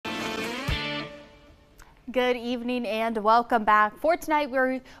Good evening and welcome back. For tonight,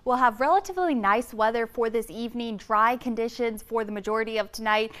 we'll have relatively nice weather for this evening, dry conditions for the majority of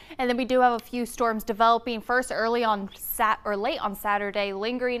tonight, and then we do have a few storms developing first early on late on Saturday,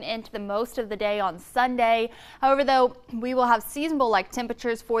 lingering into the most of the day on Sunday. However, though, we will have seasonable-like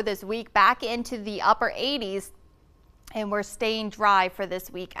temperatures for this week back into the upper 80s. And we're staying dry for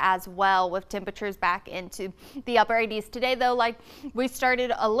this week as well, with temperatures back into the upper 80s. Today, though, like we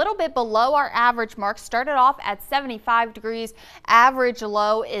started a little bit below our average mark, started off at 75 degrees. Average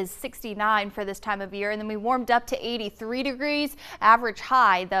low is 69 for this time of year. And then we warmed up to 83 degrees. Average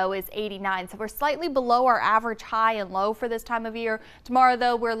high, though, is 89. So we're slightly below our average high and low for this time of year. Tomorrow,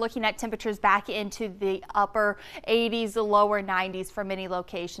 though, we're looking at temperatures back into the upper 80s, the lower 90s for many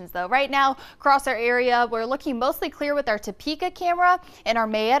locations, though. Right now, across our area, we're looking mostly clear with our Topeka camera and our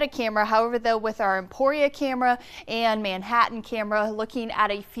Mayetta camera. However, though, with our Emporia camera and Manhattan camera, looking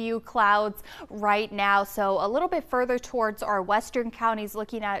at a few clouds right now. So a little bit further towards our western counties,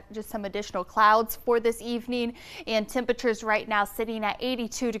 looking at just some additional clouds for this evening. And temperatures right now sitting at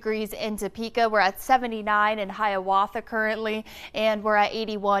 82 degrees in Topeka. We're at 79 in Hiawatha currently, and we're at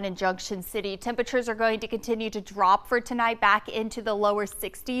 81 in Junction City. Temperatures are going to continue to drop for tonight back into the lower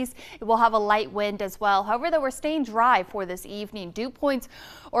 60s. It will have a light wind as well. However, though, we're staying dry for this evening. Dew points,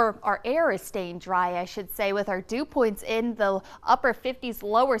 or our air is staying dry, I should say, with our dew points in the upper 50s,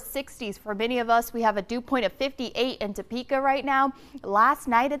 lower 60s. For many of us, we have a dew point of 58 in Topeka right now. Last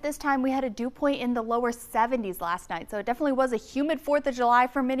night at this time, we had a dew point in the lower 70s last night. So it definitely was a humid 4th of July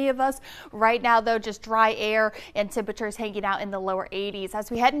for many of us. Right now, though, just dry air and temperatures hanging out in the lower 80s. As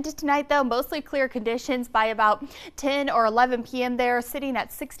we head into tonight, though, mostly clear conditions by about 10 or 11 p.m. there, sitting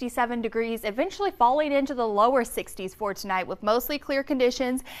at 67 degrees, eventually falling into the lower 60s for tonight with mostly clear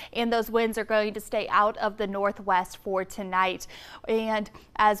conditions, and those winds are going to stay out of the northwest for tonight. And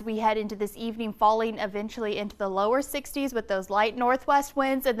as we head into this evening, falling eventually into the lower 60s with those light northwest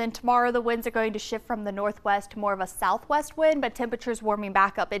winds, and then tomorrow the winds are going to shift from the northwest to more of a southwest wind, but temperatures warming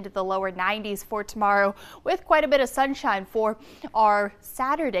back up into the lower 90s for tomorrow, with quite a bit of sunshine for our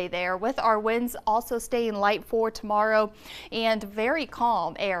Saturday there, with our winds also staying light for tomorrow, and very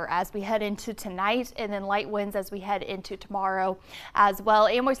calm air as we head into tonight, and then light winds as we head into tomorrow as well.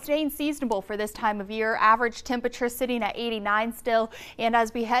 And we're staying seasonable for this time of year. Average temperature sitting at 89 still. And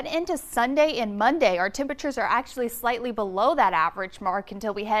as we head into Sunday and Monday, our temperatures are actually slightly below that average mark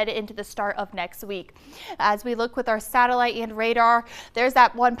until we head into the start of next week. As we look with our satellite and radar, there's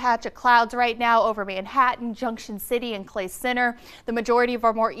that one patch of clouds right now over Manhattan, Junction City, and Clay Center. The majority of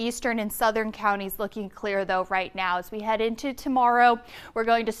our more eastern and southern counties looking clear, though, right now. As we head into tomorrow, we're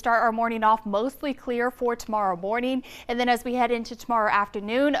going to start our morning off mostly clear for tomorrow morning. And then as we head into tomorrow afternoon,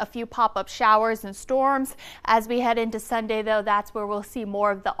 a few pop-up showers and storms. As we head into Sunday, though, that's where we'll see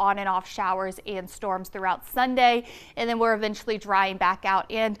more of the on and off showers and storms throughout Sunday. And then we're eventually drying back out.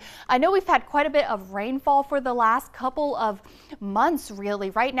 And I know we've had quite a bit of rainfall for the last couple of months, really.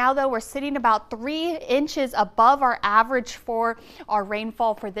 Right now, though, we're sitting about 3 inches above our average for our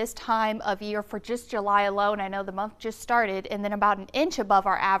rainfall for this time of year for just July alone. I know the month just started, and then about 1 inch above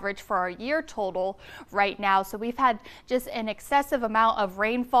our average for our year total right now. So we've had just an excessive amount of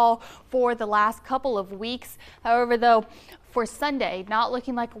rainfall for the last couple of weeks. However, though, for Sunday, not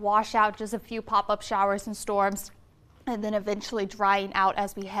looking like a washout, just a few pop-up showers and storms, and then eventually drying out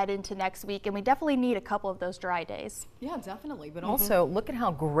as we head into next week. And we definitely need a couple of those dry days. Yeah, definitely. But also look at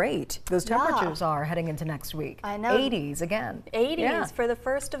how great those temperatures are heading into next week. I know. 80s again. 80s for the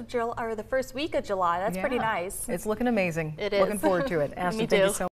first of July, or the first week of July. That's pretty nice. It's looking amazing. It is. Looking forward to it. Ashton, thank you so much.